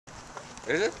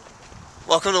Is it?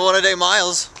 Welcome to One A Day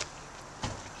Miles.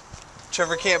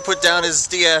 Trevor can't put down his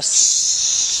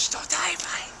DS. Shh, don't tell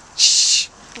anybody. Shh.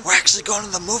 We're actually going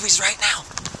to the movies right now.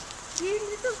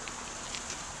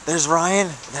 There's Ryan,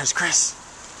 and there's Chris.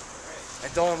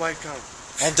 And Dalton might come.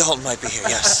 And Dalton might be here,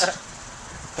 yes.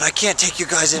 But I can't take you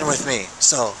guys in with me,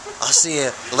 so I'll see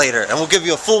you later. And we'll give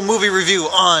you a full movie review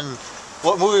on...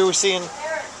 What movie are we seeing?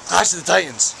 Clash of the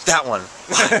Titans. That one.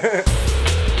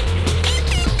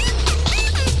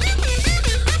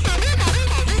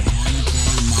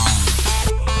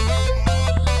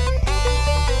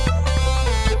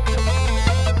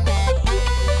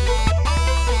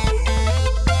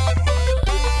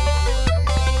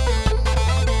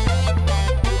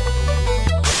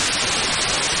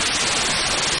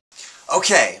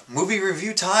 Okay, movie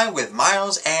review time with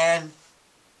Myles and...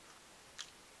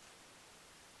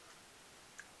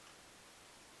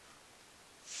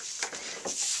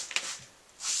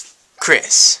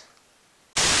 Chris.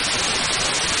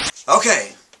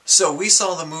 Okay, so we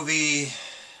saw the movie...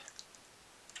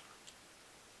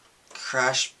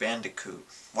 Crash Bandicoot.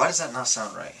 Why does that not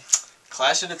sound right?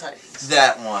 Clash of the Titans.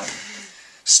 That one.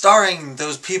 Starring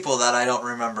those people that I don't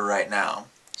remember right now.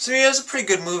 So yeah, it was a pretty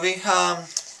good movie.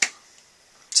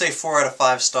 Say 4 out of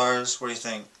 5 stars. What do you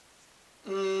think?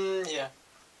 Yeah.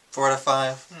 4 out of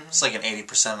 5? Mm-hmm. It's like an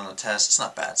 80% on the test. It's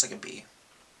not bad. It's like a B.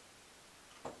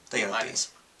 They got a B. Minus.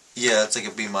 Yeah, it's like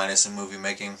a B minus in movie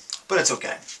making. But it's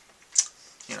okay.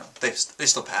 You know, they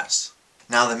still pass.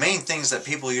 Now, the main things that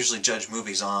people usually judge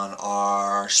movies on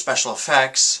are special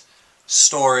effects,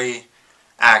 story,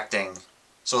 acting.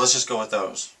 So let's just go with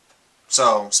those.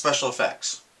 So, special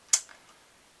effects.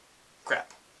 Crap.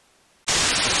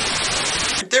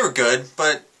 They were good,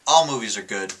 but all movies are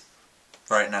good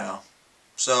right now.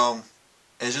 So,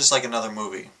 it's just like another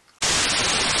movie.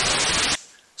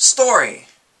 Story.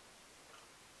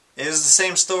 It is the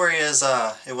same story as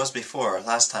it was before,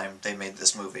 last time they made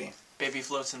this movie. Baby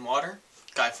floats in water.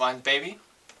 Guy finds baby.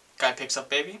 Guy picks up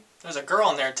baby. There's a girl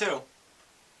in there too.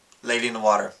 Lady in the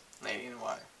water. Lady in the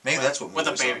water. Maybe that's what with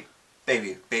a movies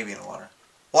baby. Are. Baby in the water.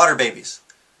 Water babies.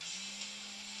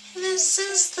 This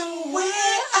is the way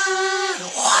I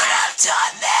want to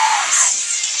done this.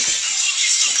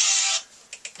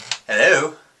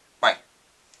 Hello. Right.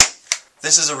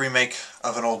 This is a remake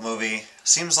of an old movie.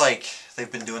 Seems like they've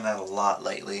been doing that a lot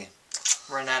lately.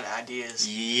 Running out of ideas.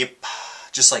 Yep.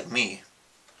 Just like me.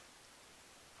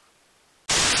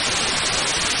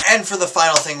 And for the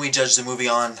final thing we judged the movie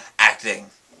on,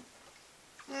 acting.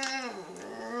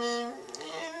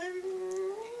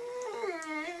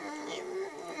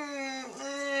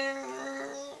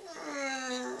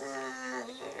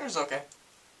 It was okay.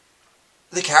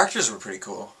 The characters were pretty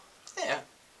cool. Yeah.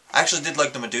 I actually did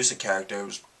like the Medusa character. It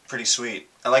was pretty sweet.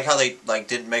 I like how they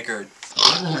didn't make her...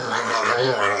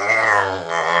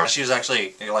 She was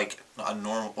actually like a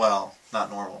normal, well, not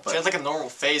normal, but... She had like a normal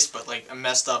face, but like a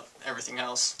messed up everything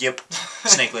else. Yep.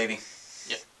 Snake Lady.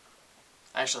 Yep.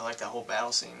 I actually like that whole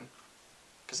battle scene.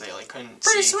 Because they like couldn't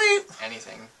Pretty see sweet.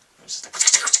 anything. It was just like...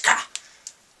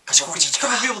 A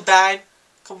couple people died.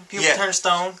 A couple people turned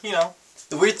stone, you know.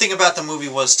 The weird thing about the movie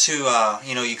was too,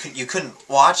 you know, you couldn't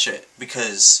watch it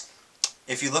because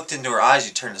if you looked into her eyes,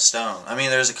 you turned to stone. I mean,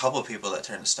 there's a couple of people that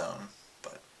turned to stone,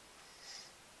 but...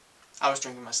 I was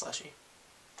drinking my slushie.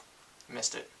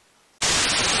 Missed it.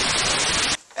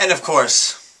 And of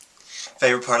course,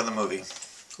 favorite part of the movie.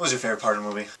 What was your favorite part of the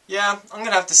movie? Yeah, I'm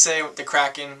gonna have to say with the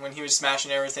Kraken, when he was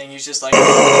smashing everything, he was just like...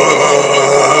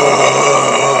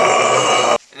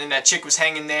 And then that chick was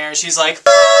hanging there, she's like...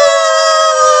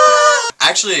 I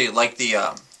actually like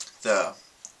the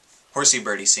horsey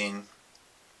birdie scene.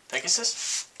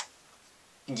 Pegasus?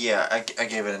 Yeah, I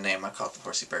gave it a name. I called it the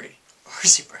horsey birdie.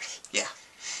 Horsey birdie. Yeah.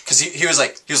 Because he was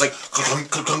like,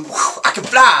 I can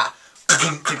fly,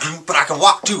 but I can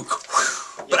walk too,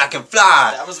 but I can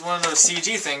fly. That was one of those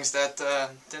CG things that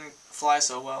didn't fly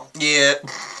so well. Yeah.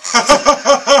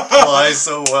 Fly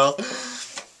so well.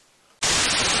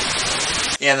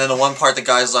 Yeah, and then the one part the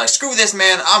guy's like, screw this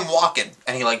man, I'm walking.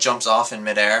 And he like jumps off in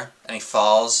midair, and he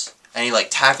falls, and he like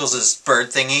tackles his bird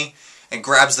thingy, and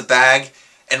grabs the bag,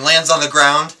 and lands on the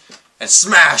ground, and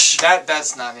smash!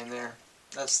 That's not in there.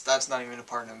 That's not even a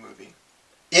part of the movie.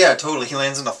 Yeah, totally. He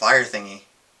lands in the fire thingy.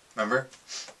 Remember?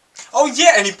 Oh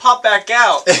yeah, and he popped back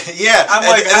out. Yeah, I'm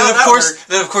like, how did that work?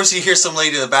 Then of course you hear some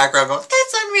lady in the background going,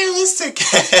 "That's unrealistic,"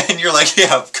 and you're like,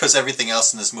 "Yeah, because everything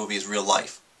else in this movie is real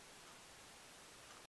life."